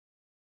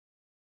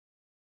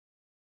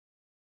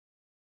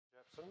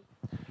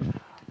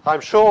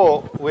I'm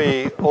sure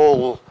we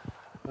all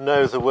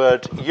know the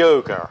word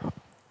yoga,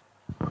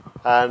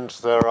 and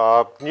there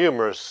are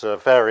numerous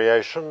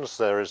variations.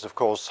 There is, of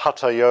course,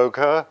 Hatha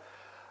yoga,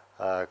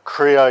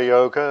 Kriya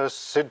yoga,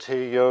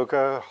 Siddhi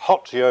yoga,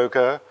 hot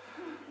yoga.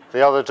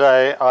 The other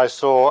day I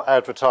saw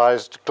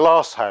advertised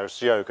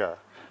glasshouse yoga.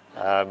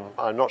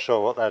 I'm not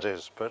sure what that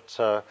is,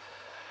 but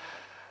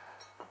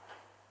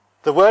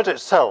the word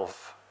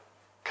itself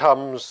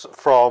comes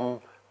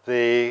from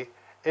the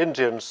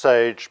Indian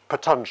sage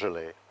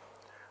Patanjali,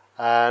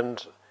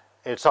 and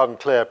it's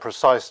unclear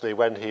precisely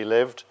when he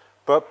lived,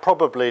 but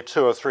probably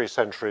 2 or 3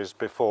 centuries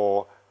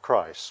before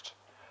Christ.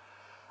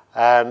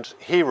 And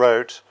he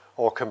wrote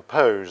or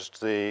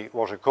composed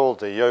what are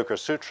called the Yoga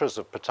Sutras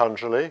of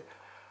Patanjali,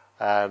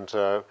 and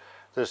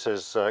this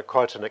is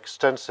quite an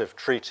extensive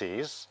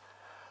treatise.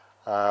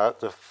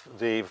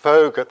 The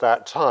vogue at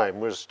that time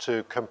was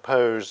to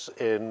compose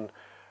in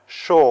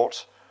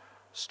short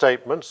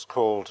statements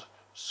called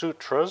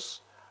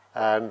sutras,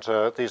 and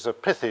these are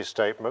pithy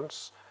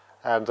statements,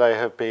 and they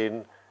have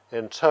been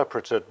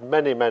interpreted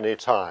many, many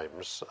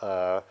times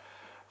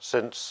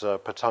since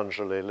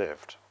Patanjali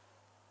lived.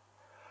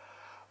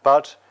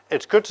 But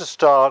it's good to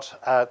start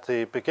at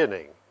the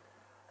beginning,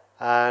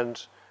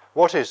 and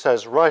what he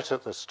says right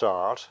at the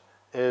start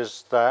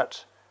is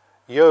that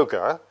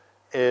yoga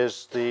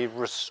is the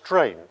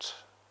restraint,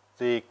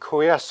 the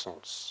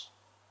quiescence,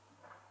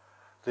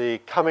 the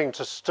coming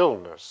to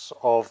stillness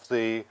of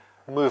the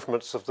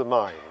movements of the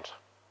mind.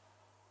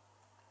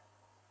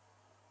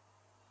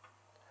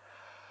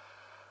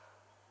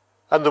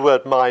 And the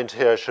word mind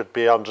here should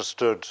be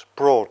understood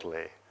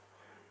broadly,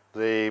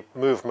 the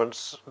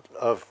movements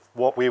of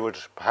what we would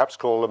perhaps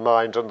call the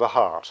mind and the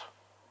heart.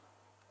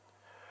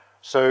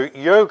 So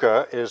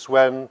yoga is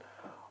when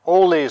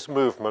all these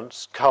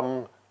movements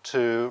come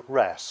to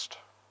rest.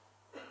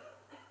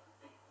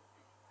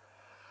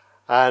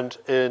 And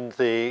in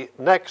the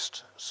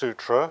next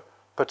sutra,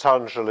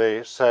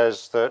 Patanjali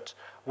says that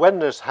when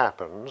this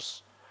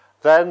happens,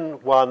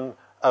 then one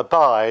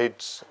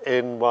abides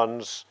in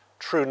one's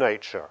true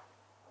nature.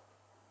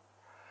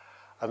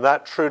 And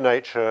that true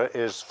nature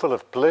is full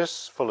of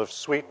bliss, full of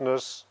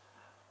sweetness,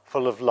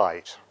 full of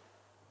light.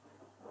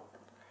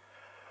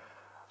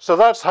 So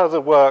that's how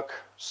the work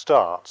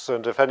starts.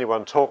 And if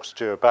anyone talks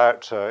to you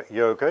about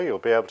yoga, you'll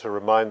be able to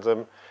remind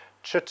them,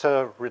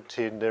 Chitta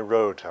Riddhi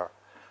Nirodha.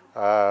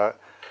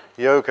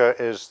 Yoga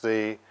is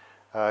the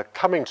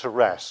coming to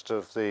rest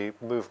of the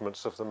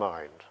movements of the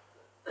mind.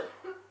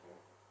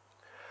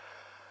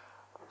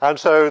 And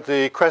so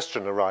the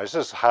question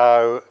arises,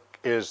 how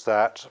is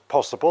that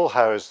possible?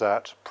 How is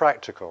that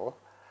practical?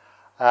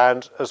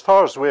 And as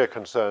far as we're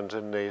concerned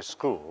in the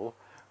school,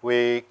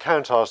 we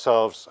count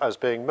ourselves as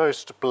being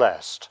most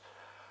blessed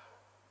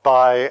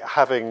by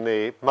having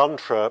the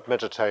mantra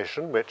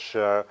meditation, which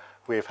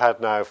we've had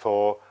now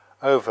for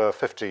over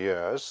 50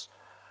 years.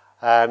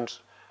 And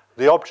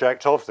the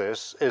object of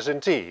this is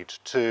indeed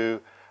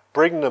to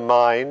bring the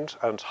mind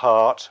and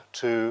heart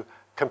to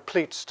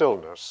complete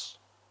stillness,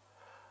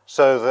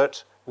 so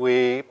that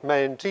we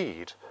may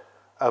indeed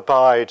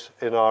abide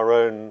in our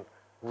own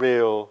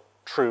real,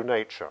 true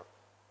nature.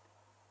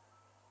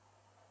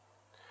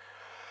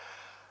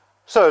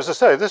 So, as I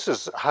say, this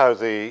is how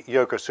the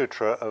Yoga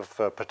Sutra of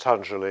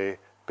Patanjali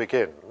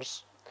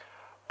begins.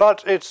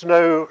 But it's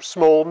no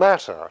small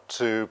matter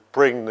to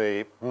bring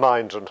the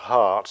mind and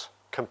heart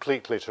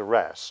completely to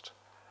rest.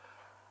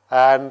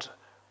 And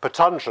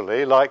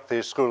Patanjali, like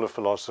the school of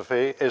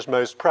philosophy, is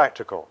most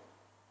practical.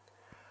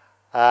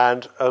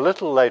 And a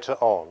little later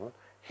on,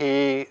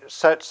 he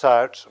sets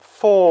out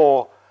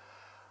 4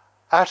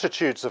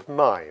 attitudes of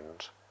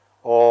mind,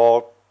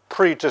 or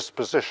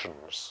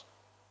predispositions.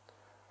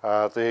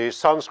 The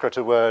Sanskrit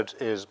word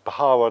is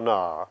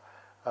bhavana,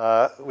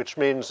 which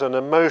means an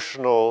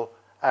emotional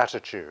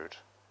attitude.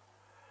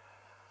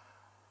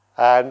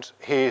 And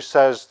he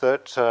says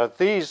that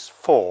these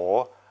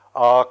 4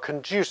 are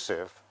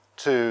conducive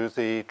to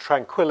the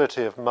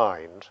tranquility of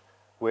mind,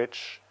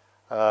 which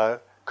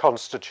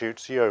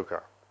constitutes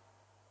yoga.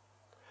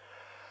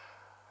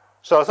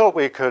 So I thought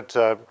we could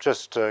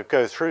just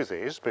go through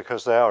these,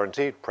 because they are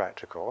indeed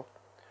practical.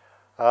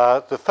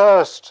 The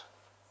first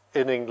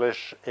in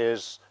English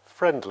is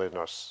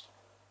friendliness.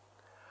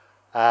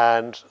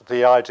 And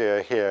the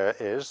idea here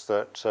is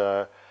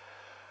that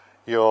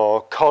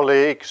your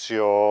colleagues,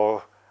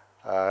 your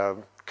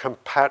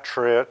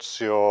compatriots,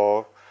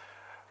 your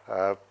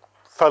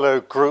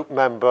fellow group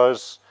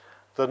members,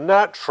 the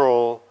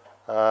natural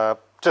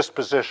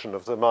disposition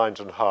of the mind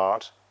and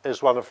heart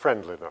is one of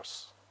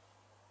friendliness.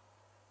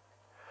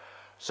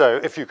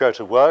 So if you go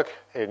to work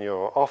in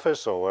your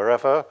office or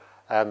wherever,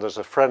 and there's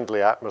a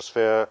friendly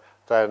atmosphere,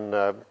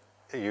 then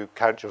you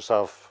count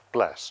yourself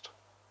blessed.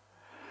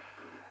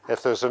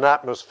 If there's an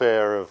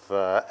atmosphere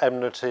of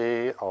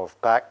enmity, of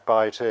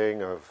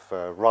backbiting, of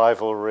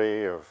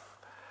rivalry, of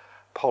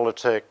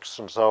politics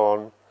and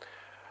so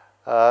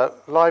on,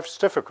 life's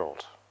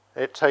difficult.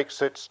 It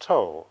takes its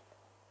toll.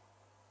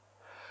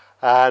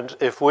 And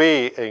if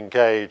we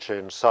engage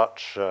in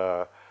such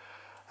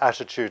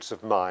attitudes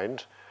of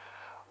mind,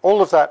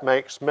 all of that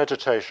makes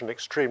meditation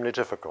extremely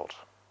difficult.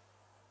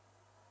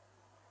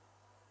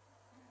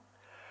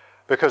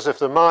 Because if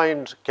the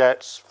mind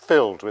gets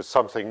filled with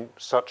something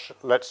such,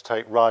 let's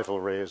take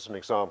rivalry as an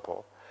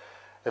example,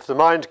 if the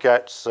mind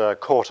gets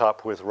caught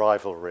up with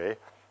rivalry,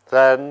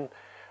 then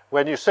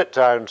when you sit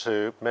down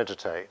to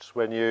meditate,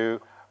 when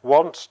you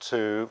want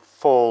to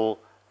fall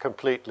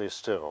completely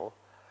still,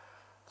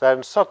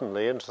 then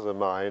suddenly into the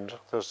mind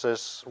there's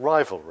this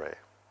rivalry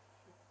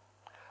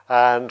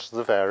and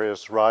the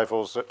various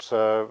rivals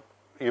that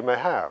you may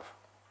have.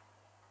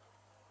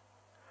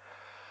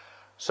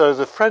 So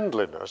the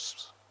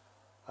friendliness,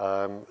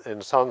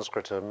 in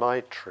Sanskrit,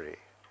 maitri,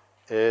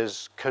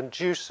 is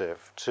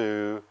conducive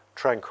to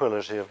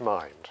tranquility of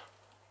mind.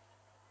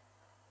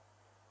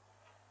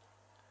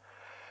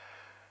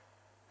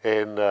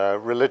 In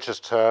religious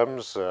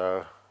terms,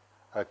 a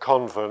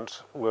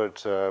convent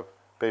would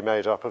be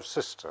made up of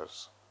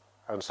sisters,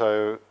 and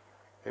so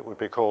it would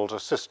be called a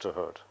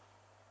sisterhood.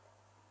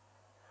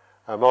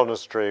 A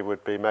monastery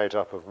would be made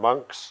up of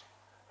monks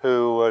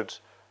who would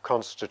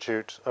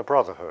constitute a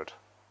brotherhood.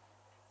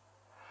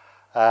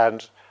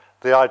 And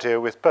the idea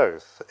with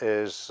both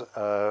is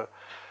a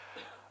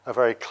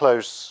very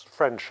close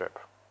friendship.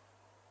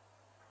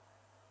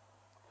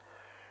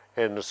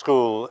 In the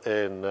school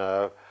in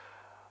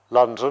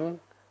London,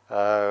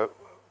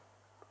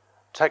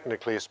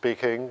 technically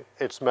speaking,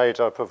 it's made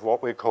up of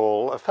what we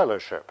call a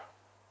fellowship,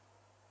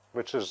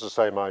 which is the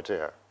same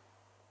idea.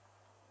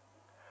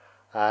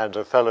 And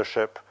a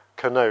fellowship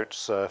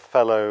connotes a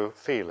fellow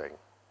feeling,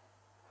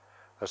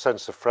 a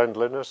sense of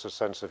friendliness, a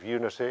sense of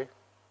unity.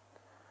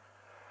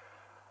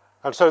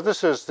 And so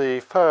this is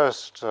the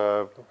first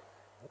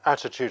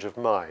attitude of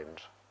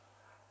mind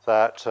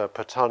that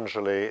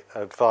Patanjali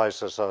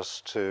advises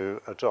us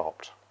to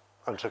adopt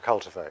and to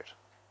cultivate.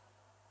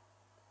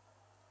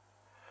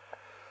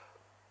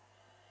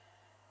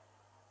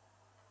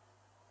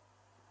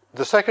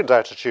 The second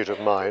attitude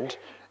of mind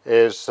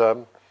is,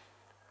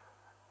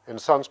 in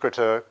Sanskrit,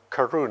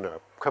 karuna,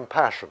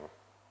 compassion.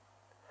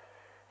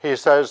 He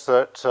says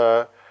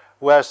that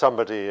where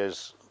somebody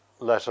is,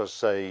 let us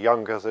say,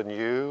 younger than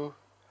you,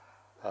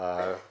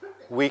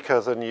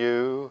 weaker than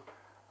you,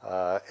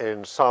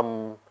 in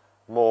some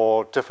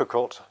more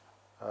difficult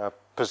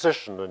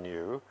position than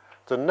you,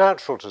 the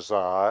natural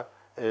desire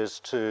is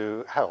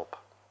to help.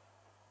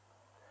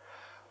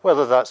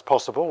 Whether that's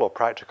possible or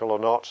practical or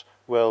not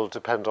will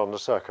depend on the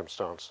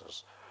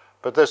circumstances.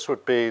 But this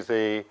would be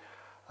the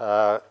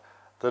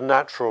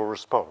natural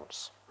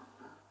response.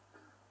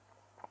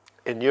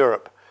 In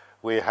Europe,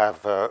 we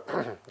have a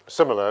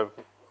similar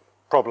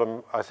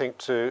problem, I think,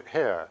 to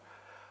here,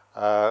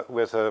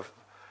 with a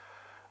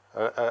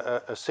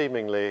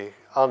seemingly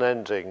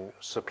unending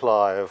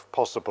supply of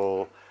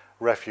possible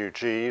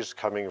refugees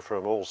coming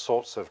from all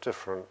sorts of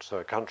different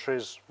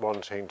countries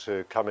wanting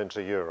to come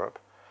into Europe.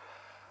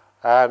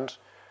 And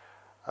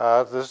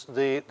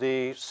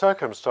the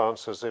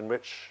circumstances in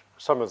which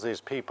some of these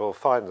people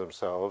find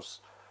themselves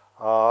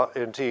are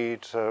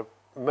indeed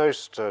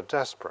most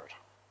desperate.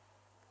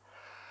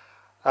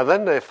 And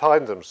then they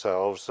find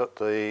themselves at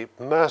the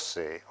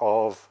mercy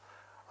of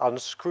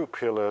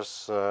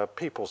unscrupulous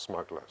people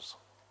smugglers.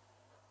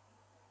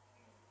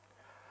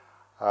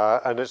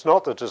 And it's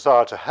not the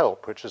desire to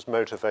help which is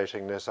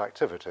motivating this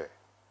activity.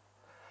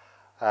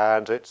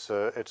 And it's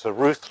a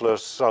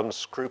ruthless,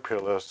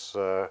 unscrupulous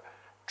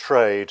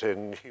trade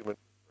in human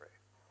misery.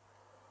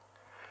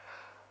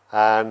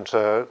 And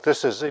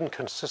this is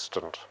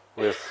inconsistent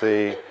with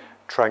the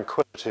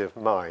tranquility of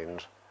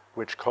mind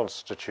which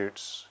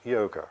constitutes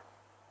yoga.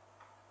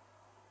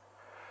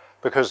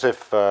 Because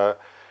if a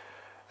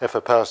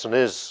person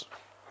is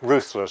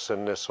ruthless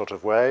in this sort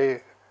of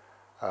way,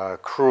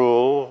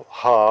 cruel,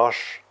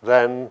 harsh,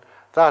 then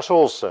that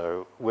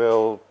also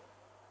will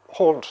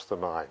haunt the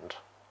mind.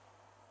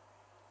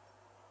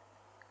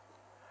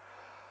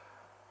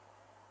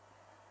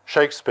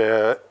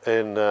 Shakespeare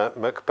in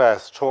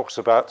Macbeth talks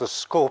about the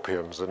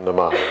scorpions in the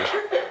mind.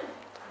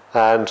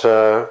 And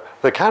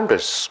there can be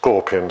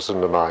scorpions in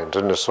the mind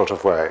in this sort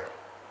of way.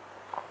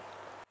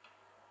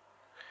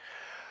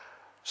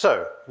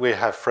 So we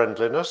have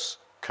friendliness,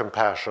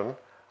 compassion,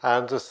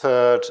 and the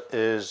third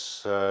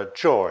is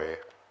joy.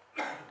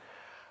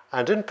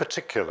 And in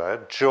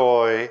particular,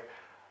 joy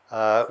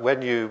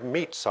when you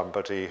meet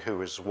somebody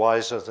who is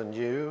wiser than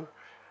you,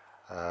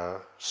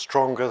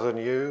 stronger than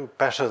you,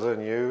 better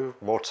than you,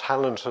 more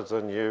talented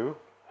than you,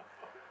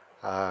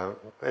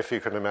 if you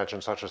can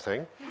imagine such a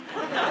thing.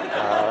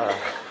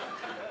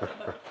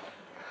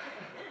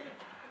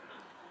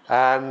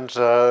 And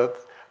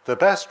the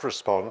best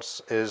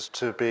response is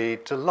to be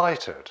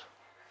delighted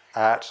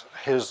at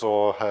his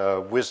or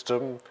her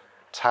wisdom,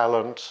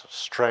 talent,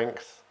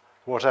 strength,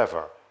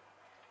 whatever.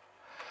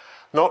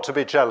 Not to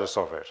be jealous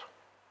of it.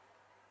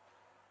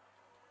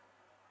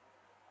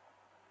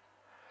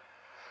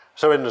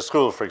 So in the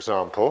school, for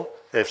example,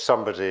 if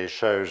somebody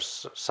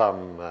shows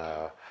some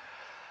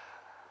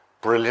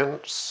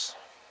brilliance,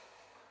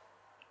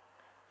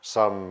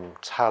 some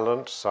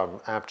talent,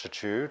 some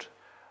aptitude,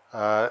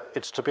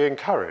 it's to be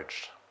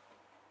encouraged,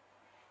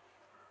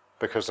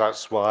 because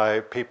that's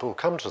why people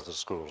come to the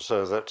school,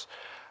 so that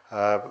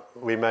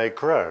we may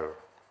grow.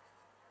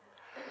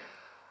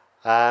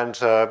 And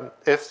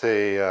if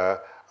the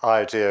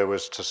idea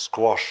was to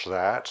squash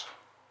that,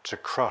 to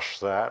crush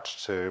that,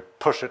 to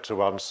push it to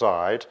one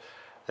side,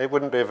 it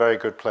wouldn't be a very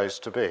good place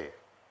to be.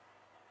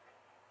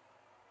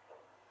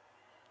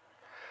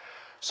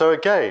 So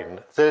again,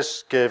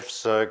 this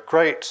gives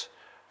great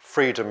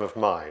freedom of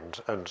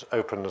mind and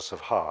openness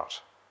of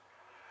heart,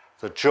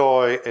 the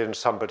joy in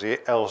somebody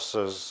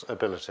else's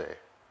ability.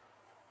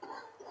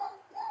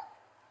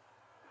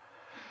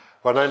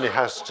 One only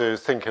has to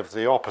think of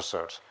the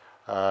opposite,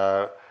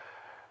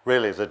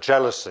 really the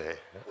jealousy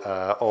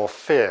or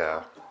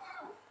fear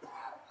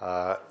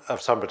of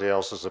somebody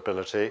else's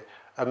ability,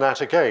 and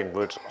that again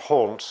would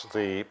haunt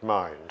the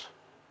mind.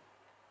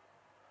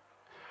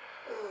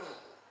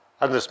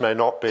 And this may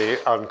not be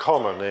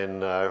uncommon in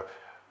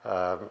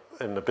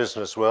the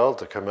business world,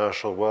 the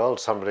commercial world.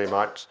 Somebody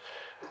might,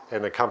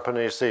 in a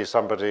company, see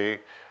somebody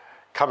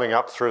coming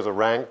up through the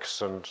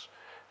ranks, and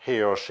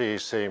he or she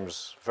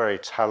seems very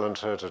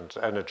talented and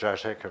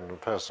energetic, and the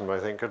person may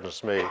think,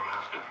 goodness me,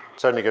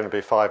 it's only going to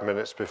be 5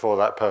 minutes before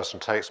that person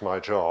takes my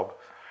job.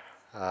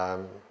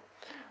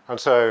 And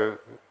so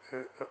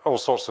all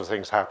sorts of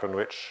things happen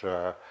which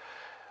are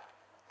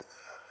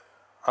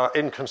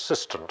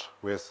inconsistent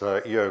with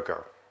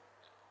yoga.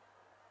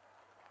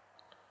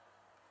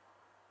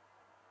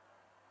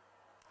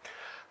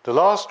 The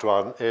last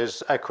one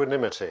is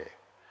equanimity.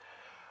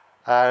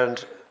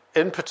 And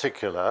in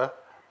particular,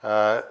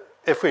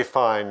 if we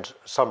find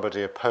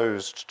somebody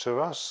opposed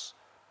to us,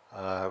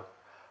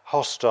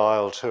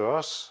 hostile to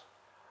us,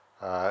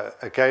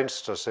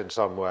 against us in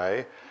some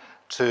way,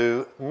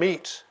 to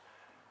meet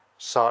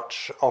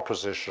such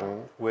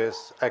opposition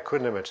with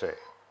equanimity,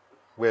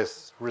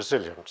 with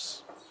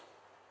resilience.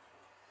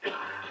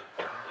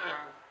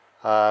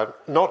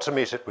 Not to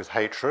meet it with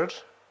hatred,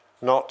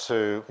 not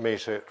to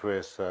meet it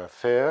with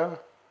fear,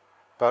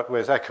 but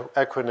with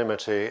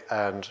equanimity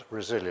and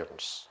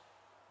resilience.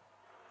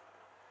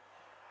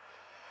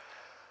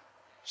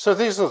 So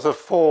these are the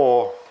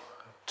 4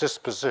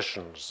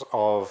 dispositions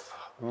of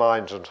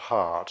mind and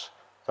heart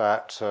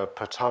that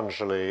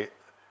Patanjali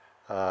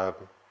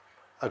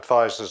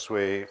advises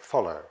we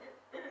follow.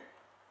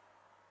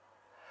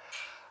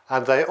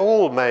 And they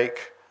all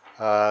make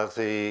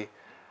the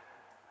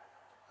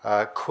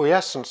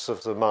quiescence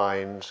of the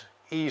mind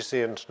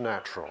easy and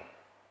natural.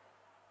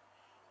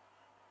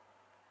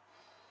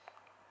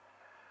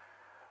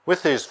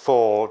 With these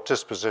 4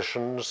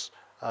 dispositions,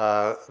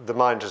 the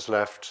mind is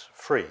left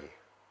free.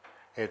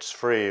 It's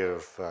free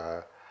of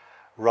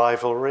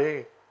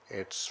rivalry,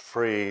 it's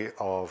free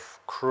of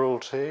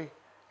cruelty,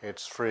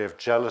 it's free of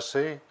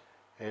jealousy,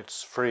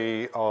 it's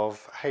free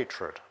of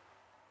hatred.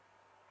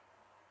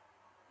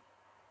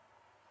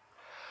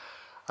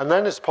 And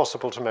then it's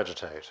possible to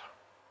meditate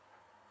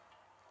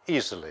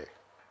easily.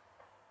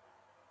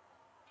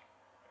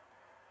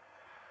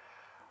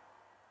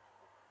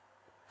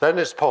 Then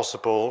it's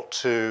possible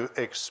to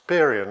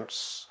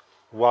experience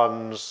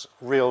one's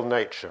real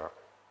nature.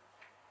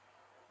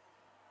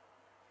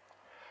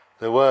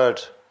 The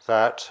word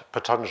that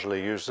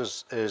Patanjali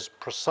uses is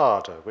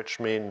prasada, which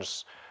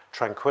means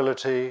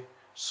tranquility,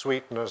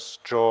 sweetness,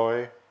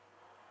 joy.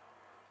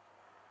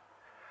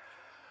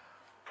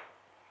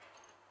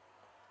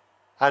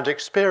 And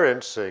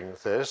experiencing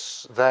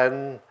this,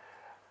 then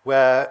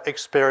we're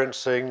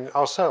experiencing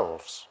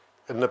ourselves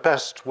in the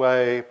best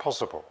way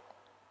possible.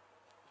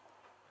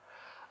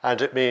 And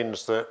it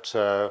means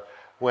that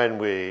when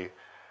we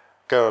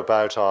go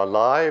about our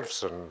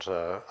lives and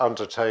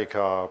undertake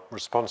our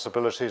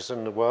responsibilities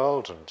in the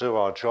world and do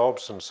our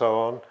jobs and so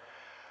on,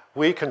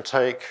 we can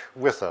take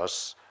with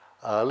us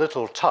a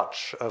little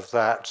touch of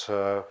that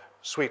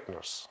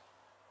sweetness.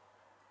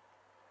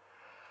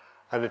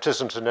 And it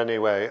isn't in any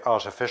way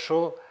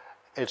artificial.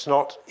 It's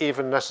not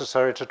even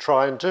necessary to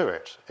try and do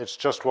it. It's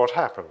just what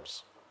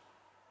happens.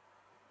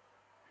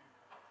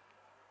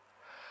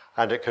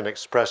 And it can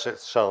express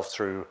itself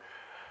through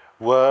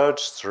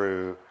words,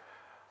 through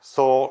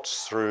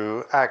thoughts,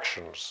 through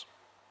actions.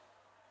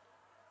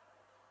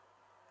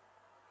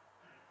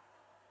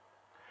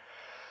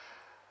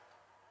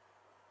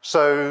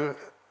 So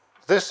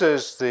this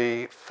is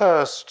the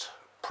first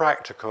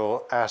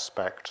practical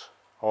aspect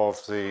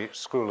of the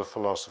School of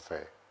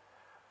Philosophy,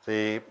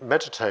 the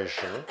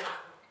meditation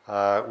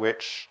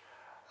which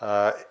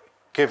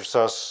gives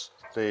us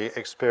the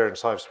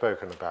experience I've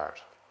spoken about.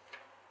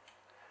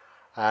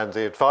 And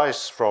the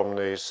advice from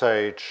the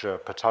sage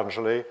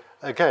Patanjali,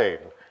 again,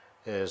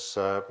 is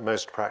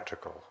most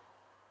practical.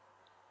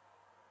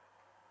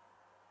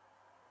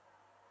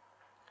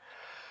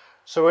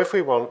 So if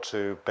we want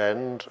to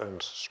bend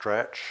and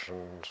stretch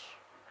and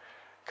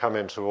come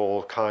into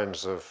all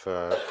kinds of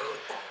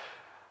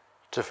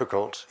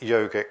difficult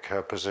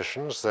yogic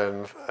positions,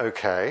 then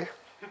okay.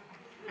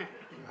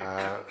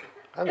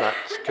 And that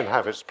can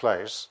have its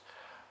place.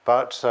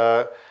 But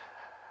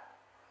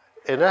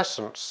in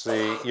essence,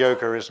 the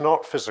yoga is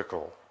not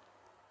physical.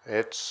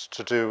 It's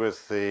to do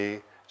with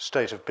the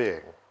state of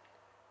being.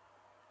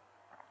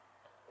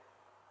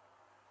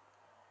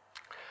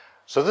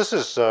 So this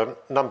is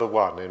number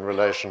one in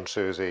relation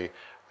to the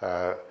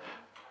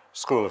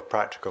School of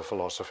Practical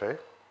Philosophy.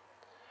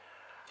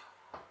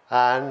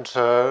 And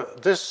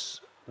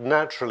this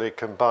naturally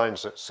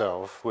combines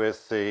itself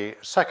with the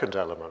second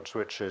element,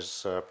 which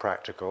is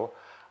practical,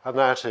 and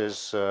that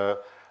is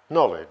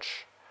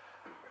knowledge.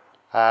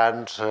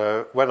 And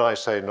when I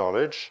say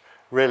knowledge,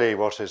 really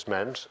what is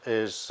meant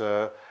is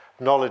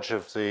knowledge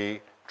of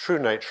the true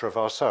nature of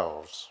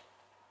ourselves.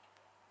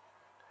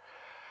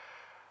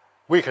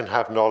 We can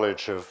have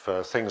knowledge of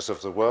things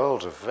of the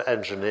world, of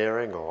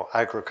engineering or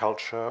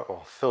agriculture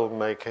or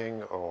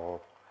filmmaking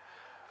or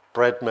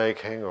bread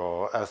making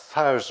or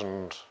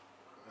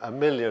a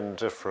million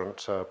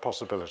different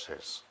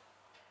possibilities.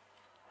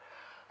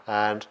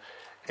 And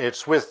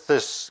it's with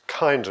this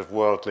kind of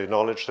worldly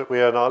knowledge that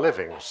we earn our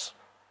livings.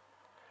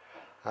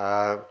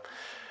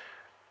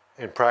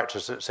 In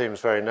practice, it seems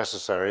very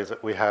necessary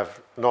that we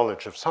have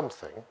knowledge of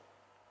something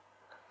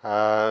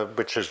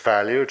which is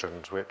valued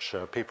and which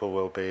people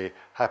will be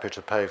happy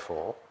to pay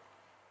for.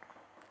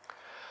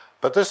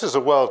 But this is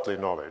a worldly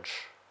knowledge.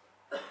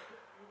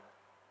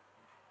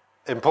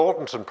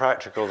 Important and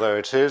practical though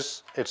it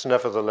is, it's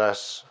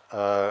nevertheless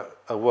a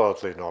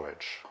worldly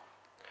knowledge.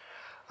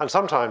 And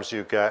sometimes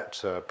you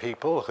get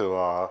people who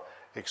are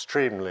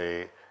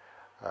extremely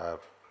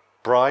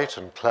bright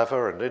and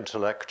clever and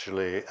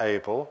intellectually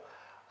able,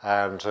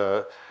 and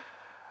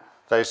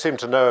they seem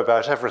to know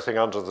about everything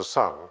under the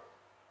sun.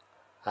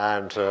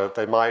 And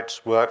they might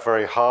work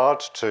very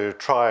hard to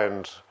try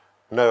and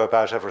know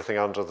about everything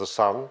under the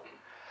sun.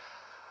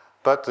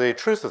 But the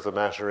truth of the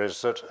matter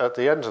is that at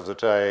the end of the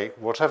day,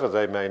 whatever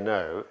they may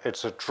know,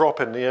 it's a drop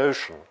in the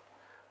ocean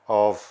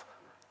of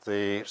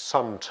the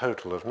sum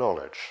total of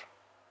knowledge.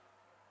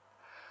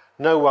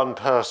 No one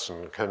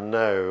person can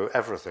know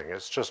everything.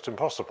 It's just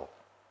impossible.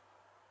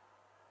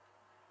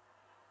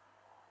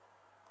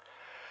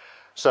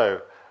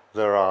 So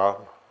there are,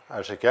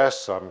 at a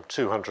guess, some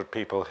 200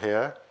 people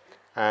here.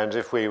 And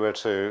if we were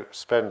to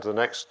spend the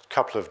next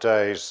couple of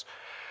days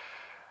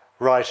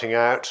writing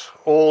out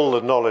all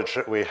the knowledge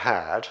that we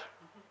had,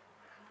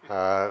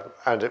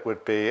 and it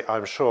would be,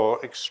 I'm sure,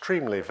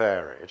 extremely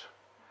varied,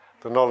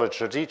 the knowledge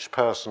that each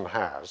person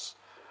has,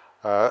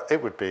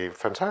 it would be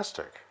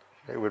fantastic.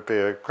 It would be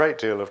a great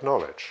deal of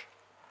knowledge.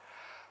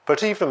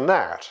 But even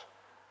that,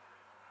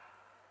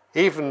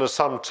 even the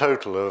sum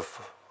total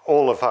of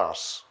all of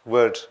us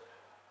would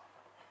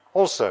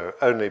also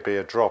only be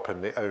a drop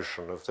in the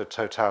ocean of the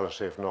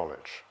totality of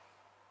knowledge.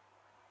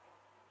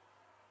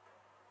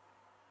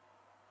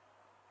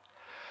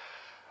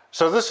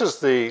 So this is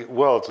the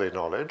worldly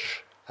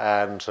knowledge,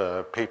 and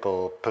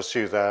people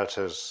pursue that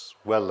as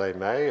well they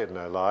may in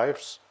their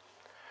lives.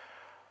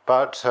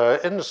 But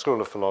in the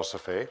School of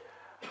Philosophy,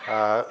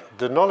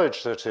 the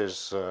knowledge that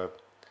is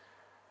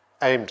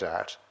aimed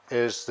at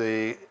is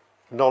the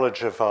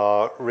knowledge of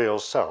our real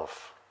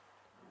self.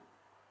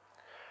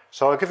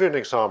 So I'll give you an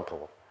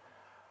example.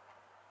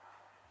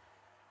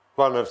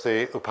 One of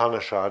the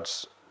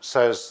Upanishads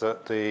says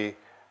that the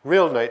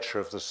real nature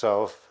of the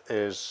self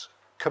is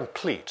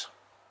complete,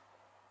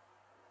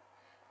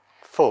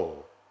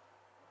 full,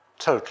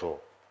 total,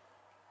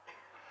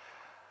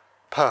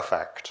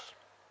 perfect.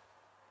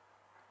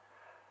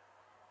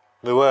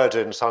 The word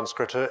in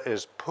Sanskrit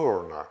is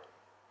purna.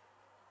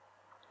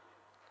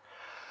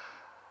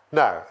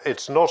 Now,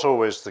 it's not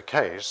always the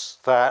case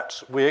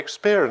that we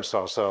experience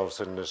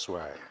ourselves in this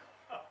way.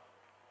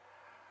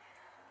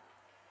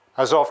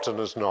 As often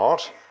as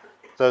not,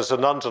 there's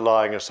an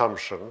underlying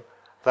assumption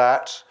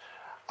that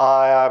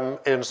I am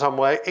in some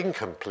way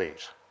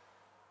incomplete.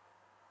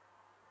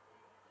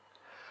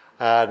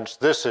 And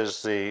this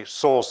is the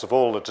source of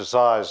all the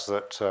desires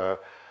that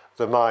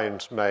the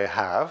mind may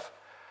have,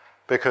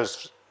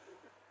 because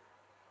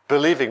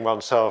believing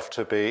oneself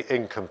to be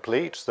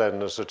incomplete, then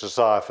there's a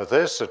desire for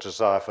this, a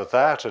desire for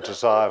that, a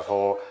desire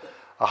for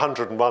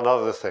 101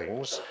 other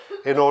things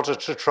in order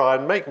to try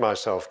and make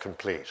myself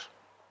complete.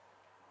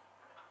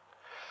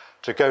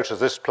 To go to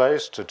this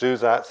place, to do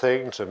that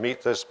thing, to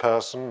meet this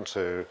person,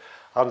 to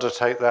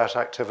undertake that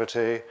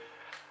activity,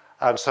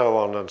 and so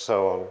on and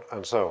so on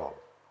and so on.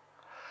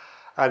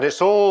 And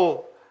it's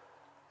all,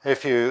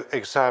 if you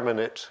examine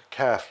it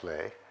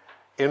carefully,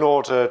 in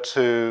order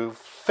to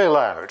fill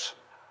out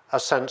a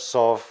sense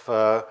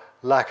of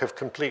lack of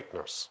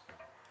completeness.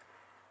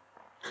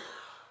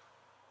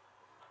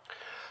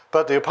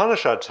 But the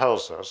Upanishad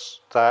tells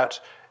us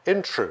that,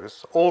 in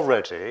truth,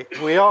 already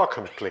we are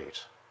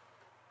complete.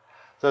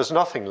 There's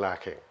nothing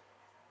lacking.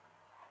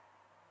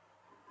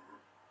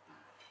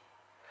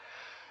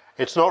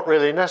 It's not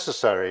really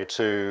necessary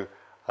to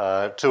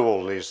do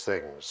all these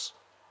things.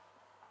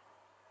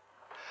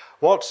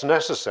 What's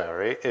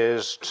necessary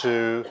is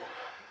to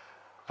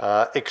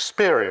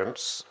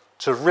experience,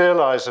 to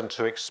realize and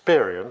to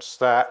experience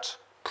that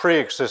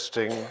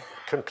pre-existing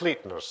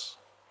completeness.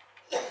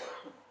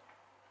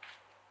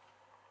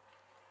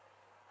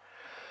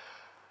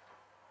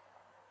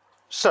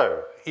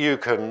 So you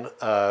can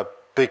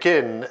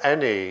begin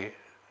any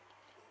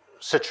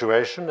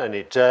situation,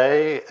 any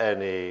day,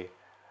 any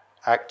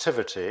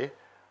activity,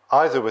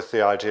 either with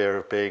the idea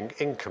of being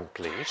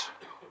incomplete,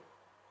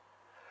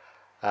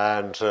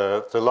 and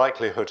the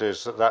likelihood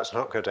is that that's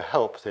not going to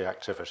help the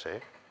activity,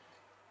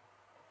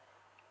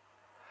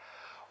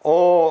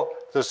 or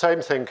the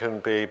same thing can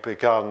be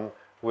begun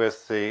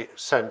with the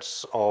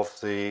sense of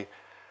the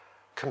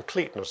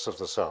completeness of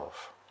the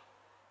self.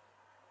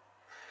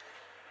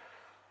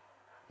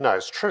 Now,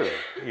 it's true,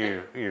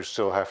 you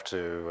still have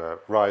to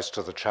rise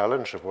to the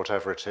challenge of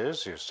whatever it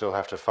is, you still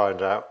have to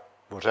find out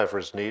whatever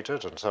is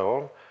needed and so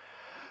on,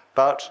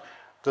 but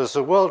there's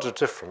a world of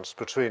difference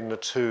between the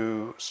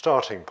two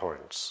starting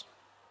points.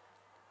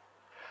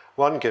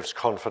 One gives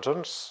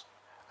confidence,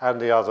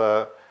 and the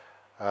other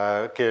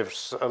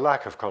gives a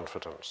lack of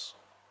confidence.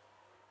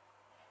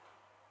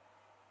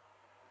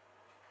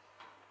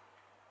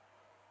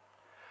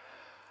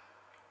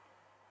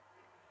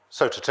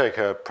 So to take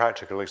a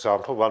practical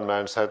example, one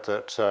man said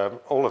that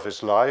all of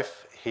his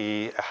life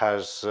he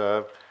has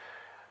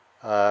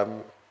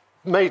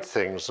made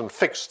things and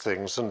fixed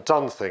things and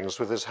done things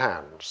with his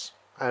hands.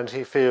 And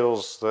he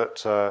feels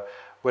that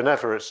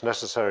whenever it's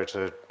necessary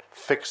to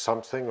fix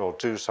something or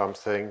do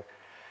something,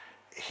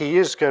 he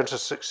is going to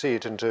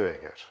succeed in doing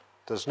it.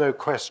 There's no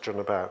question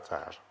about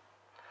that.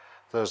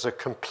 There's a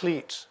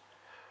complete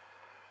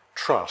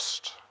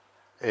trust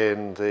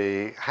in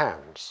the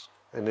hands,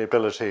 in the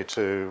ability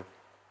to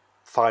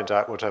find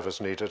out whatever's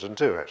needed and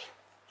do it.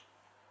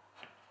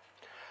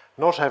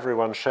 Not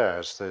everyone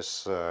shares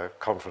this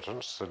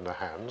confidence in the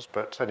hands,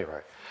 but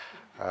anyway,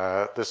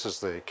 this is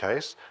the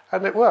case,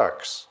 and it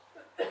works,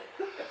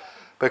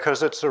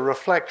 because it's a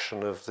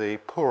reflection of the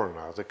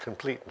purna, the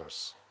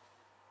completeness.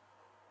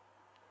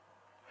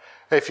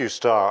 If you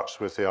start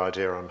with the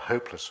idea, I'm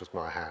hopeless with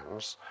my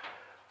hands,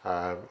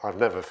 I've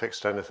never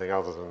fixed anything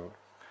other than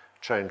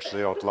changed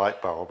the odd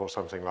light bulb or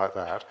something like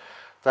that,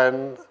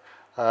 then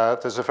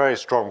there's a very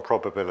strong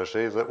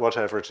probability that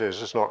whatever it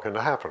is not going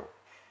to happen.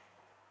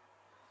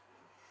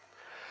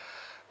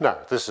 Now,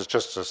 this is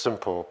just a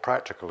simple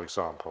practical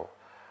example.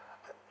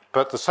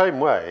 But the same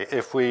way,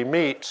 if we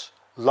meet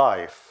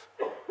life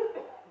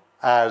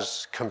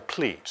as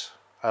complete,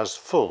 as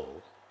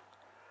full,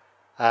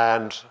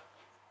 and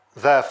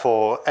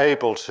therefore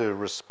able to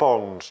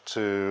respond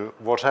to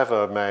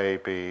whatever may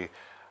be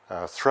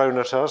thrown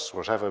at us,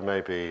 whatever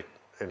may be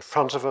in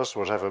front of us,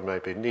 whatever may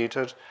be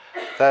needed,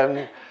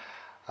 then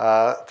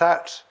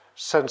that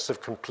sense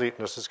of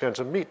completeness is going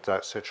to meet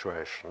that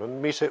situation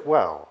and meet it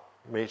well,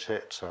 meet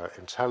it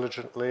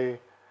intelligently,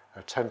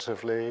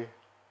 attentively,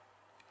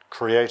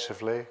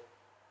 creatively.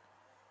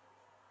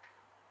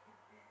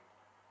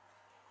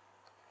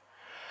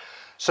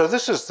 So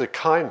this is the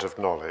kind of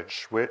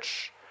knowledge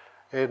which,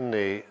 in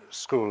the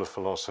school of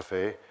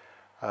philosophy,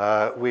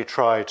 we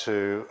try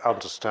to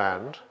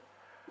understand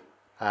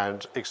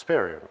and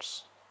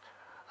experience.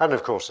 And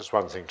of course, it's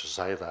one thing to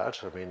say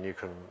that. I mean,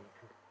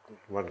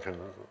 one can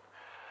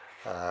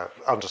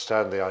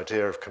understand the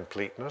idea of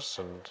completeness,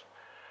 and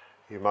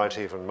you might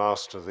even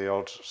master the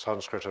odd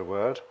Sanskrit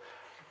word,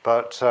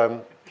 but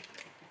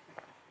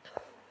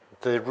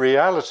the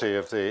reality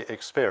of the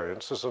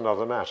experience is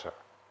another matter.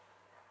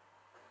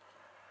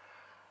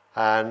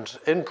 And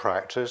in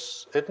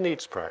practice, it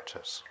needs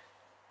practice.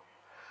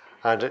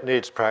 And it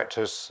needs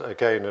practice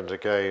again and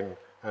again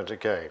and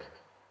again.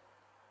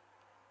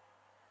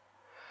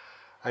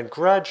 And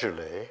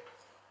gradually,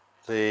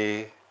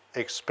 the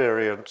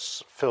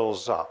experience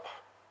fills up.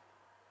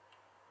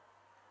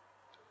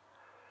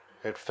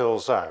 It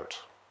fills out.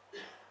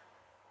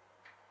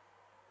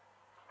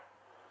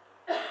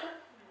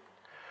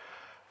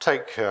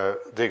 Take the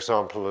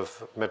example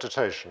of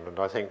meditation, and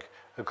I think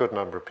a good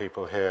number of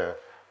people here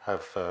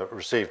have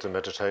received the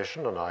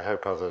meditation, and I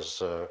hope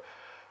others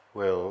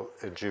will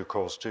in due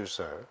course do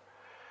so.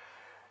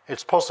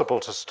 It's possible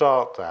to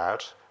start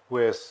that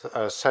with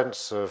a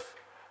sense of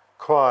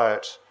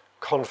quiet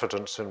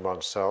confidence in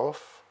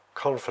oneself,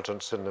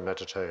 confidence in the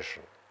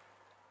meditation.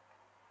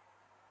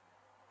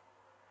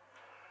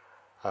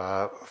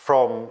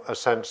 From a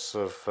sense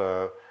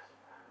of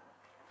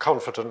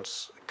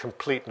confidence,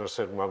 completeness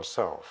in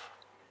oneself.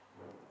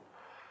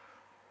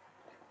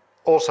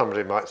 Or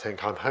somebody might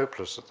think, I'm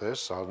hopeless at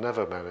this, I'll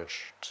never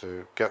manage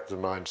to get the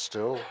mind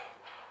still,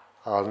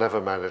 I'll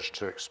never manage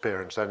to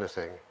experience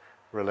anything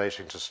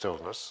relating to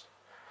stillness.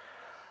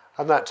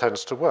 And that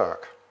tends to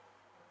work.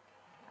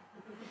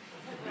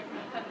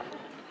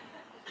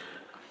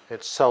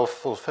 It's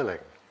self-fulfilling.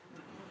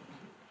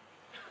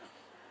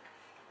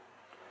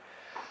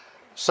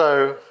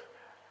 So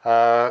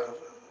the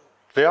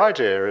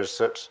idea is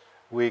that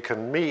we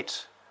can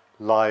meet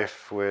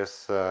life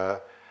with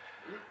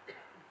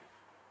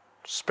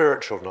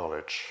spiritual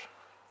knowledge,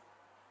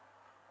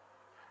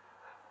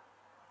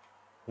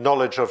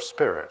 knowledge of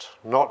spirit,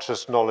 not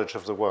just knowledge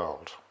of the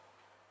world.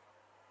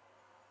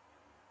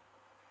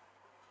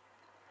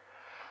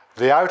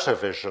 The outer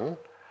vision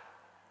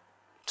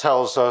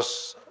tells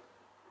us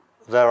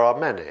there are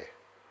many.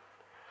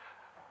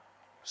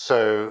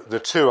 So the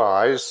two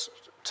eyes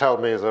tell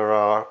me there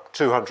are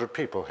 200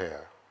 people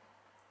here.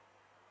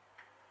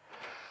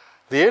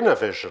 The inner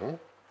vision,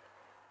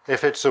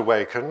 if it's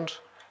awakened,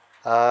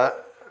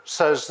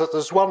 says that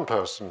there's one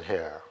person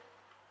here.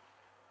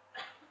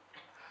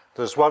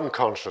 There's one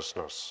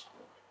consciousness.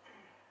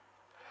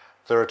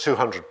 There are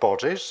 200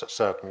 bodies,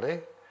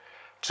 certainly,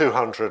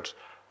 200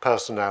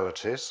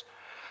 personalities,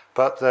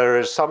 but there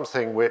is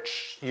something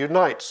which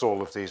unites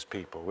all of these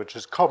people, which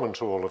is common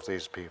to all of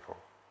these people.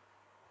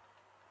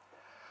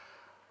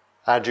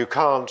 And you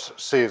can't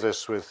see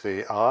this with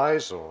the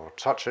eyes, or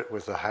touch it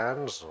with the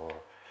hands, or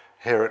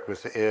hear it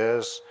with the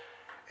ears.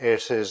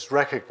 It is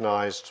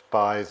recognized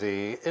by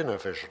the inner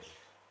vision.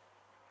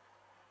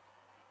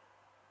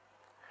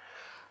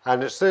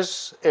 And it's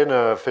this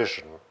inner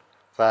vision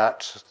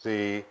that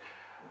the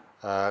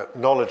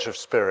knowledge of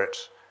spirit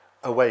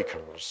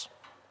awakens.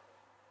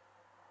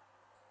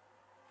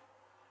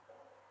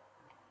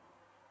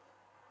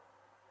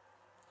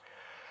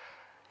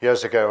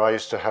 Years ago, I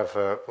used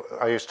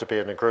to be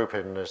in a group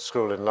in a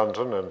school in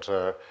London,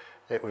 and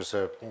it was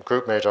a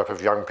group made up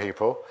of young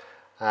people,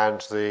 and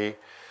the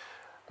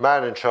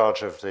man in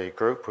charge of the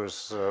group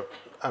was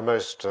a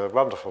most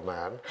wonderful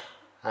man,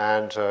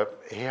 and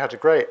he had a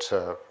great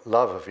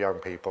love of young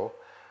people,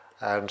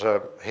 and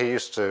he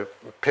used to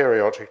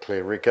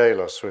periodically regale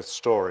us with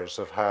stories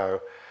of how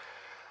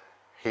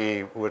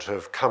he would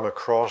have come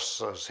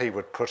across, as he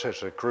would put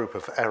it, a group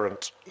of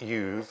errant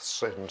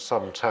youths in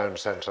some town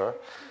centre,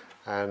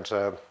 and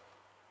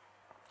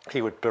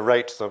he would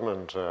berate them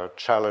and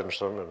challenge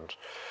them and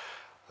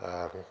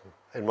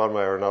in one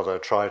way or another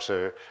try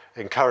to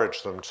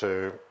encourage them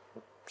to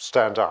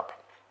stand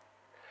up.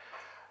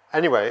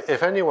 Anyway,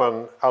 if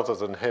anyone other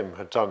than him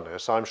had done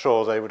this, I'm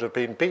sure they would have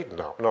been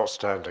beaten up, not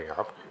standing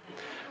up.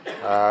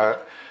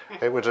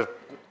 It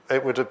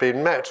would have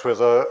been met with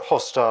a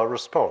hostile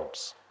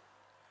response.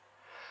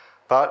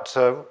 But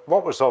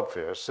what was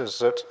obvious is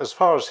that as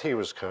far as he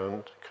was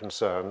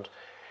concerned,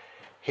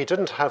 he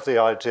didn't have the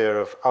idea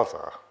of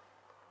other.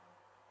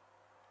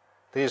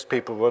 These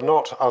people were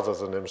not other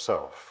than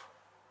himself.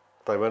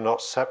 They were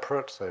not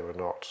separate, they were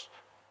not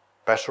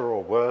better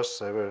or worse,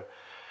 there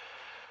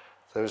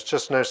was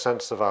just no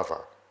sense of other.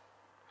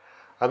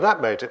 And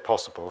that made it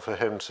possible for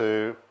him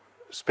to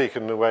speak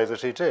in the way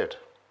that he did.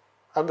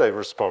 And they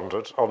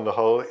responded, on the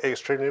whole,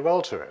 extremely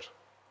well to it,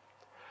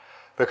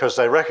 because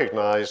they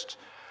recognized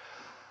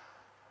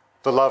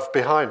the love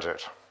behind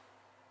it.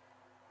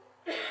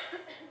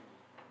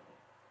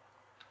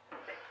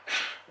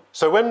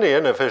 So when the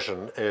inner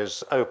vision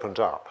is opened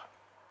up,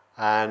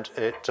 and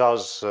it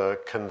does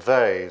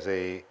convey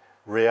the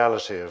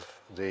reality of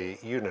the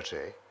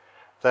unity,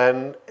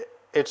 then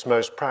it's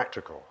most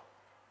practical.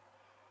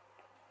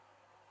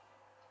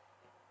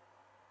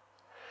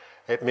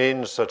 It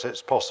means that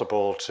it's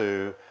possible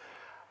to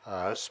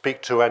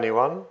speak to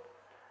anyone,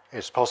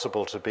 it's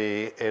possible to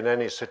be in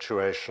any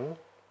situation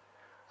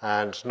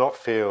and not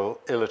feel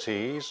ill at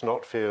ease,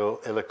 not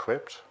feel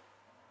ill-equipped.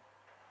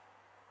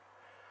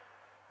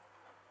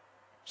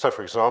 So,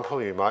 for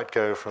example, you might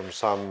go from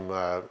some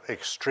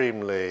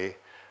extremely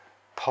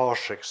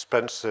posh,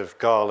 expensive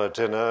gala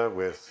dinner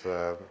with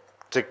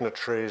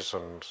dignitaries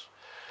and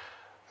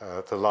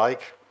the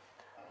like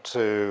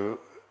to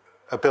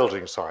a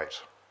building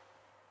site,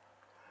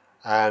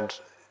 and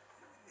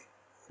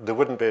there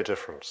wouldn't be a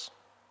difference.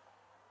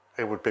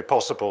 It would be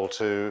possible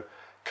to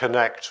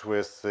connect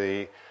with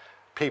the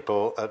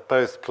people at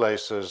both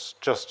places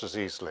just as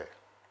easily.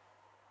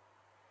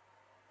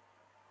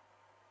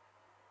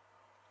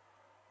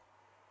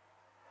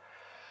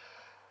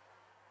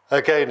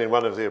 Again, in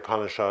one of the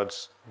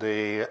Upanishads,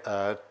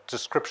 the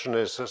description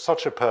is that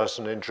such a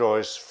person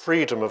enjoys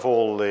freedom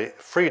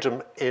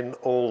in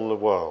all the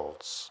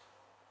worlds.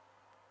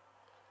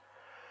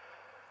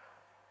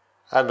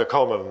 And the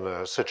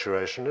common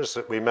situation is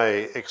that we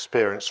may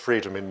experience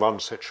freedom in one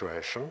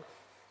situation.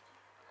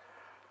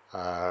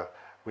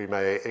 We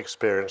may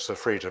experience the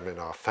freedom in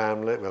our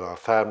family, with our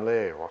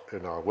family, or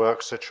in our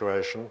work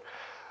situation.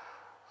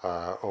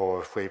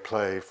 Or if we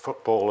play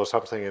football or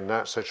something in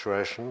that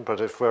situation. But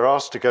if we're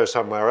asked to go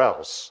somewhere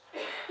else,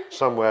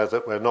 somewhere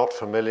that we're not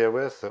familiar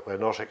with, that we're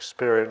not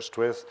experienced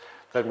with,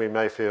 then we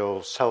may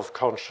feel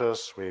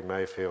self-conscious, we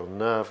may feel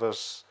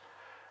nervous,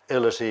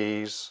 ill at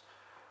ease,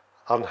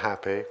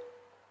 unhappy.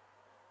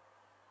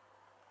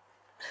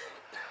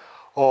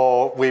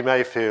 Or we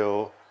may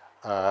feel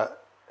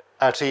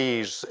at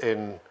ease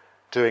in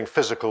doing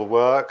physical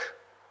work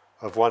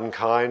of one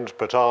kind,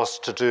 but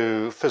asked to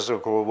do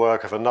physical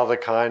work of another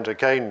kind,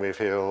 again we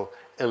feel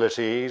ill at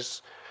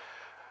ease.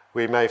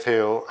 We may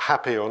feel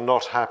happy or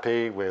not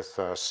happy with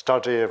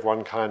study of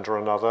one kind or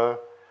another,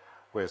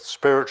 with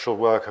spiritual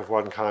work of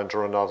one kind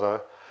or another.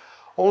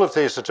 All of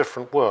these are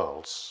different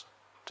worlds,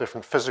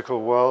 different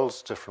physical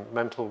worlds, different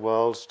mental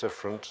worlds,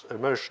 different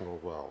emotional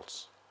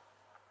worlds.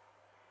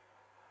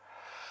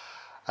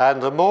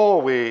 And the more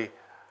we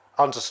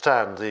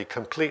understand the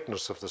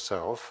completeness of the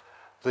self,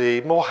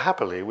 the more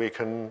happily we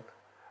can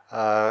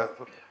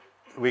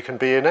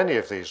be in any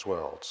of these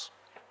worlds.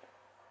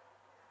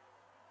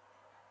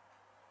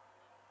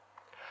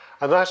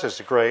 And that is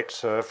a great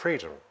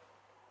freedom.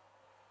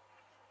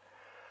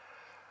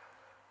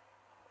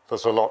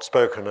 There's a lot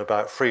spoken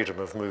about freedom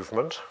of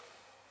movement,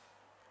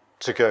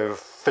 to go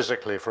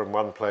physically from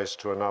one place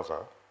to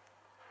another.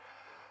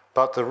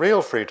 But the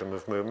real freedom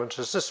of movement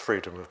is this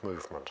freedom of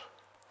movement,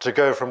 to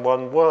go from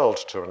one world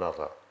to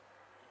another.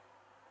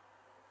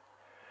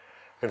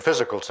 In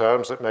physical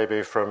terms, it may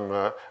be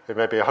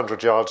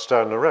 100 yards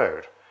down the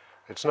road.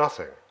 It's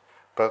nothing.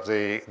 But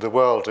the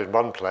world in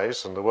one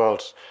place and the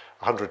world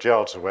 100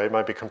 yards away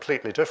might be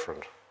completely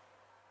different.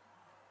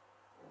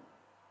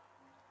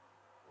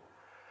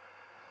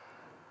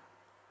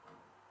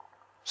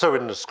 So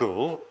in the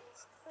school,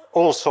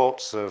 all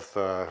sorts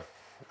of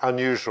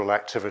unusual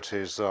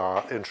activities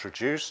are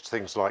introduced,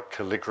 things like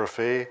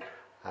calligraphy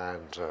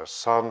and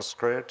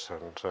Sanskrit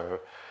and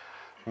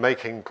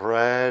making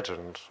bread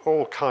and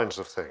all kinds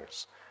of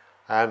things.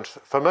 And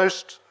for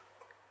most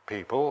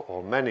people,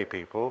 or many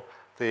people,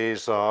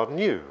 these are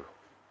new.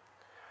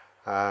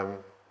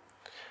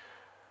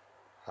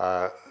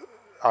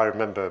 I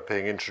remember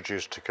being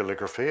introduced to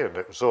calligraphy, and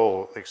it was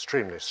all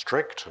extremely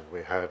strict, and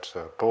we had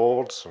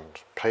boards and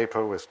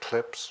paper with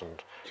clips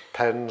and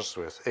pens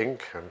with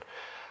ink, and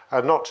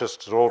not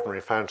just an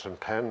ordinary fountain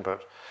pen,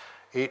 but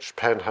each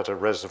pen had a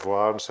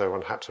reservoir, and so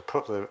one had to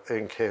put the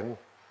ink in,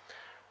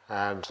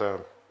 and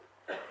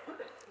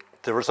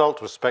the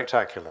result was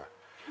spectacular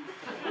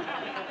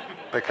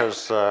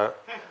because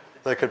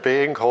there could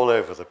be ink all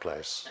over the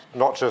place.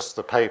 Not just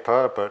the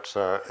paper, but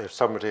if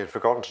somebody had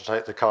forgotten to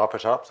take the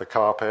carpet up, the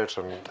carpet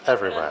and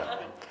everywhere.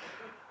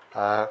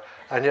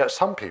 And yet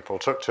some people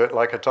took to it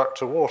like a duck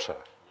to water.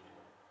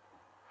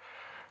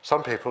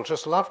 Some people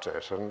just loved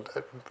it and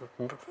it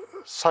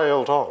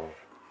sailed on.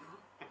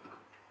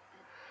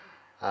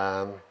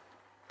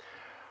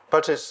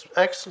 But it's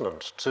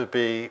excellent to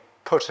be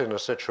put in a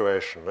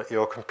situation that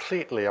you're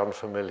completely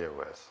unfamiliar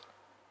with.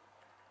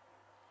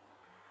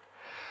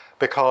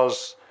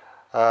 Because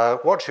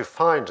what you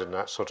find in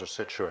that sort of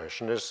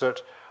situation is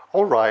that,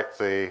 all right,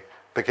 the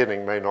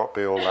beginning may not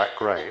be all that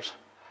great,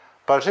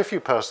 but if you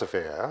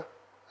persevere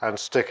and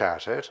stick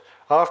at it,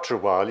 after a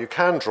while you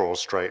can draw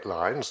straight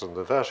lines, and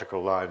the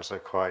vertical lines are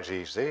quite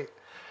easy.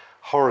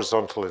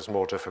 Horizontal is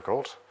more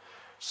difficult.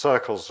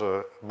 Circles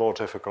are more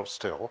difficult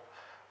still.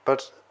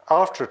 But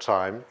after a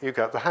time, you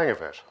get the hang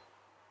of it.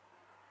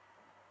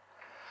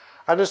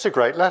 And it's a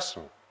great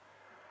lesson,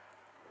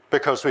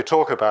 because we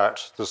talk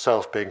about the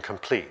self being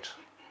complete,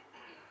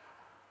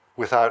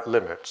 without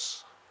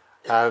limits.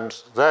 And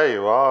there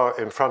you are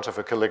in front of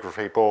a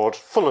calligraphy board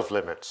full of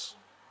limits.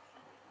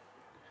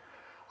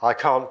 I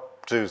can't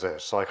do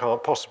this. I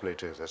can't possibly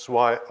do this.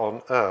 Why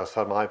on earth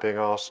am I being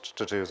asked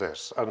to do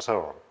this? And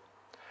so on.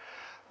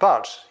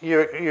 But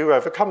you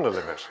overcome the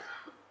limit.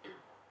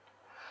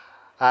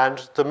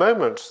 And the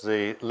moment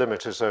the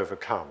limit is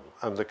overcome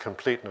and the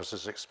completeness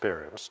is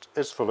experienced,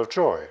 it's full of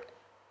joy.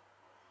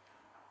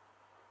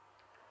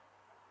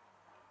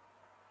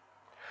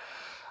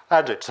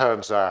 And it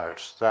turns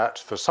out that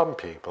for some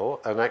people,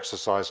 an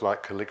exercise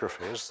like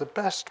calligraphy is the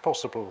best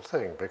possible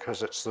thing,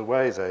 because it's the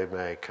way they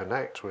may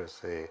connect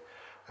with the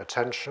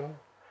attention.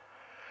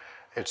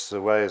 It's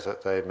the way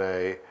that they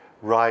may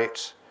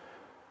write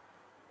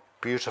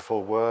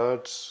beautiful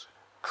words,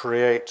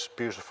 create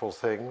beautiful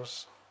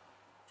things.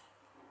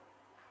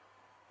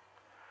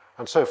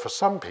 And so for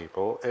some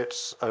people,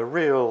 it's a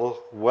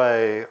real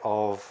way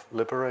of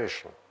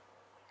liberation.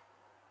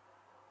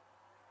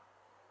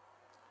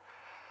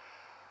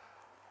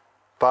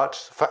 But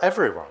for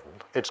everyone,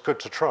 it's good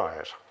to try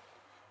it.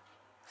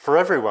 For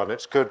everyone,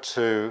 it's good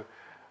to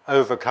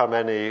overcome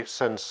any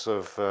sense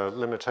of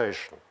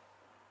limitation.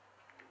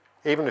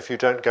 Even if you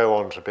don't go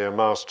on to be a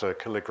master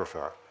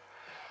calligrapher,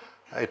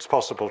 it's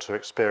possible to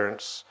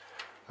experience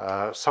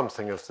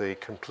something of the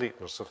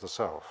completeness of the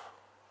self.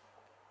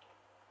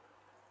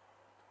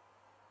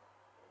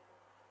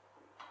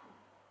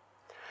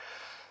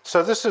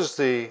 So this is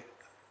the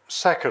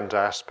second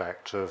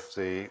aspect of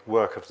the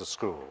work of the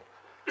school.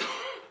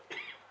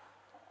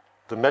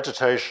 The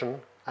meditation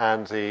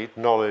and the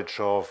knowledge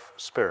of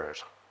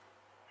spirit.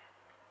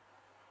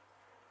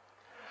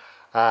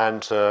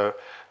 And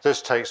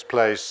this takes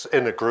place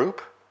in a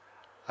group,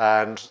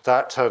 and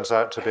that turns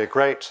out to be a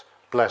great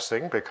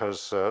blessing,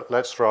 because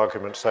let's, for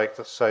argument's sake,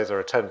 say there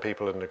are 10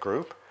 people in the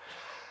group,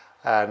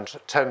 and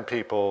 10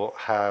 people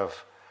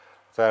have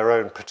their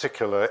own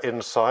particular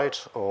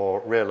insight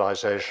or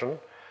realization,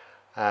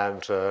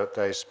 and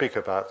they speak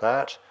about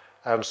that,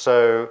 and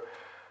so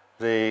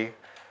the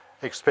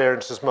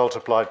experience is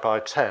multiplied by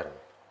 10.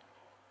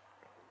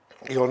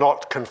 You're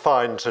not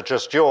confined to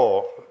just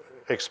your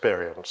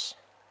experience.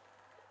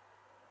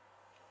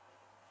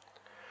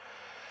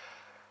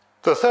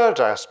 The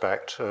third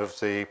aspect of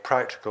the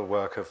practical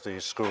work of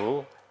the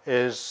school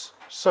is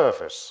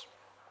service.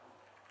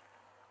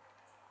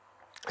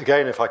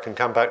 Again, if I can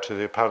come back to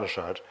the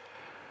Upanishad,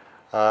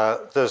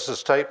 there's a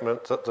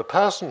statement that the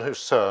person who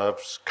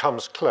serves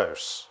comes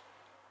close.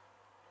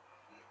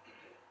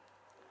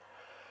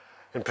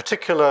 In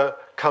particular,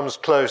 comes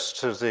close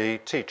to the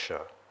teacher.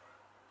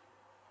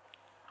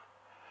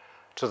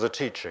 to the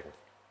teaching.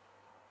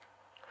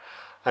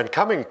 And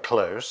coming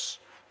close,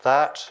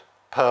 that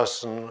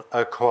person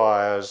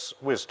acquires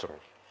wisdom.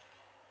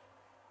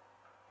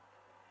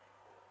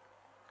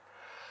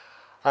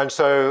 And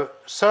so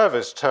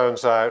service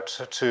turns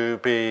out to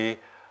be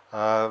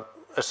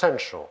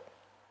essential.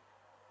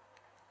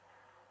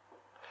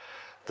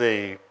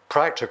 The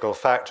practical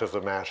fact of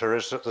the matter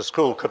is that the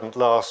school couldn't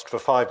last for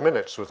 5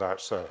 minutes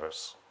without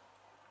service.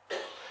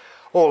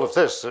 All of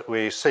this that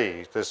we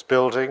see, this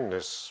building,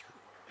 this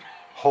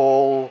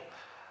hall,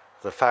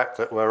 the fact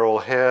that we're all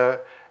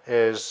here,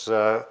 is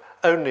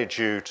only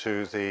due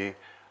to the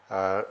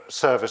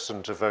service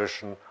and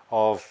devotion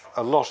of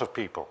a lot of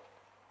people.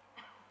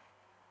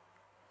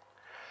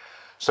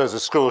 So the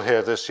school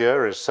here this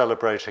year is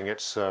celebrating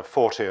its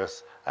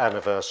 40th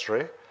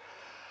anniversary,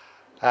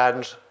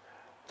 and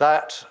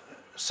that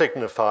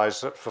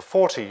signifies that for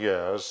 40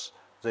 years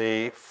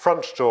the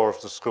front door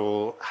of the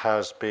school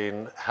has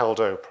been held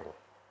open.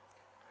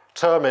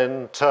 Term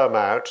in, term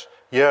out,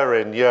 year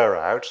in, year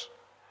out.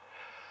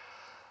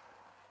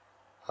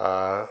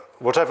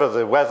 Whatever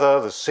the weather,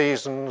 the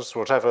seasons,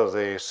 whatever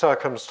the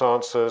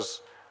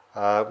circumstances,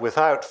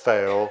 without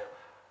fail,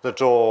 the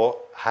door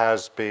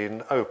has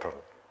been open.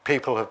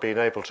 People have been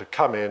able to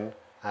come in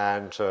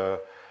and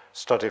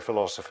study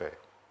philosophy,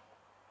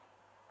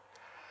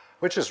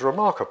 which is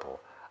remarkable,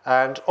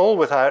 and all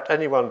without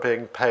anyone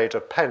being paid a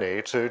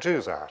penny to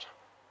do that.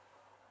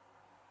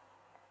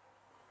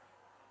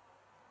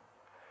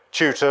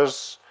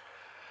 Tutors,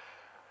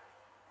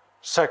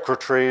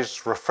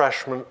 secretaries,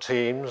 refreshment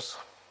teams,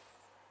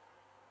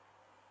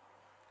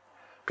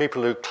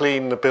 people who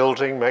clean the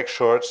building,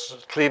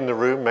 clean the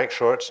room, make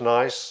sure it's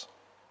nice,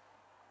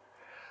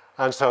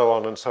 and so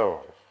on and so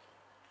on.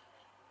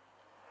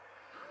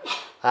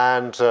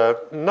 And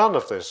none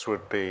of this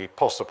would be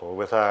possible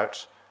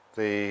without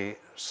the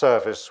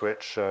service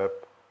which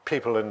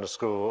people in the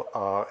school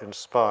are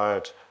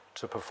inspired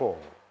to perform.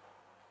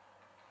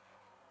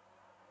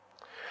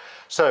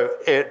 So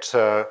it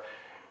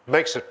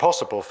makes it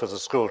possible for the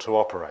school to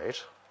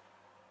operate,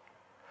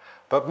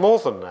 but more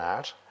than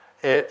that,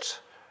 it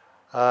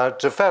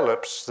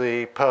develops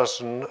the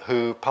person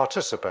who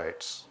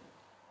participates.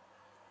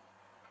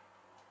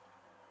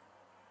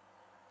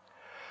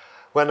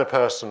 When a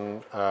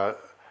person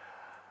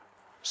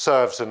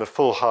serves in a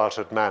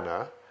full-hearted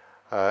manner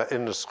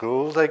in the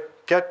school, they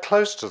get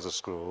close to the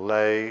school.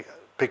 They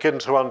begin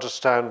to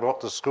understand what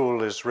the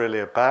school is really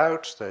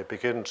about. They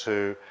begin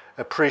to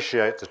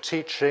appreciate the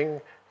teaching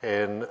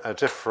in a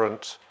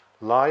different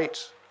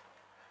light,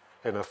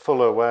 in a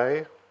fuller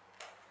way.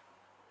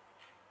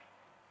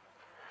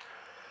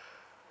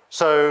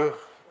 So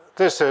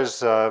this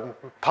is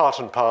part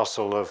and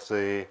parcel of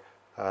the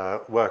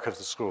work of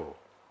the school.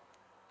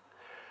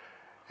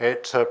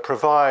 It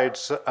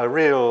provides a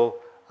real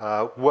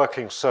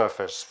working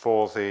surface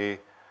for the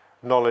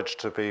knowledge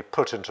to be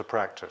put into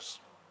practice.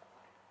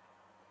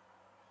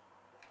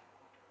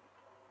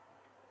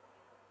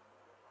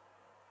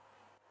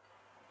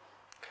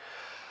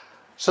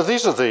 So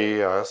these are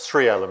the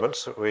three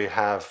elements that we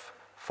have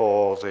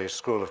for the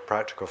School of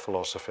Practical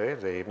Philosophy: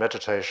 the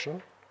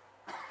meditation,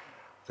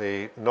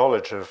 the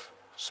knowledge of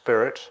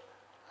spirit,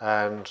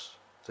 and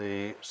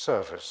the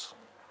service.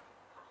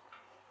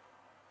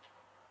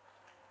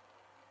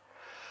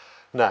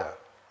 Now,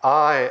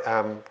 I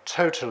am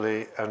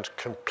totally and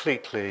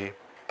completely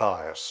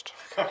biased.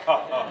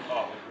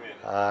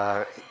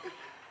 I'm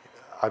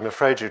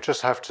afraid you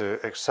just have to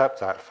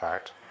accept that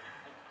fact.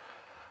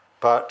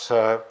 But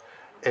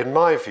in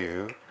my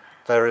view,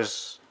 there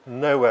is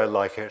nowhere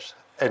like it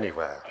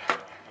anywhere.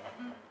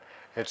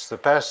 It's the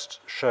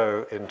best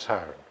show in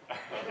town.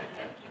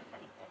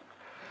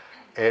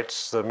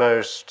 It's the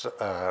most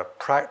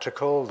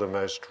practical, the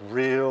most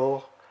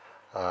real.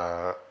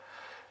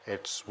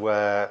 It's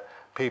where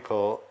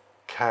people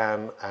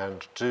can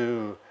and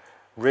do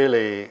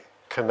really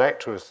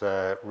connect with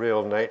their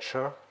real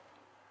nature.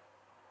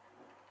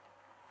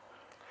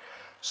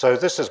 So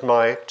this is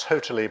my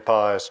totally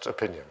biased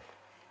opinion.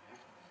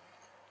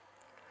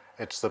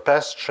 It's the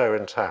best show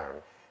in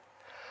town.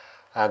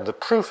 And the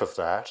proof of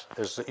that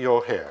is that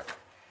you're here,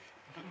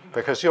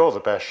 because you're the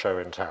best show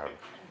in town.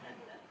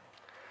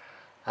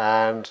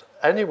 And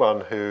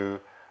anyone who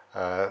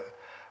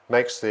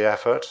makes the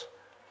effort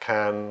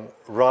can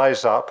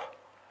rise up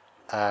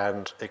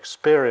and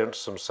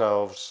experience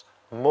themselves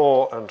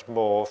more and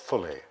more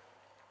fully,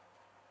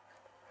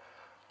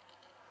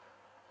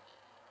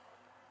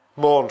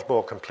 more and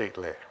more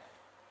completely.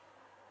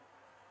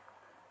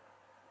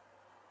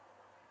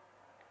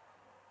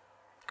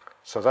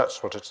 So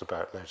that's what it's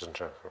about, ladies and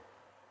gentlemen.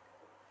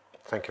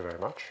 Thank you very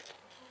much.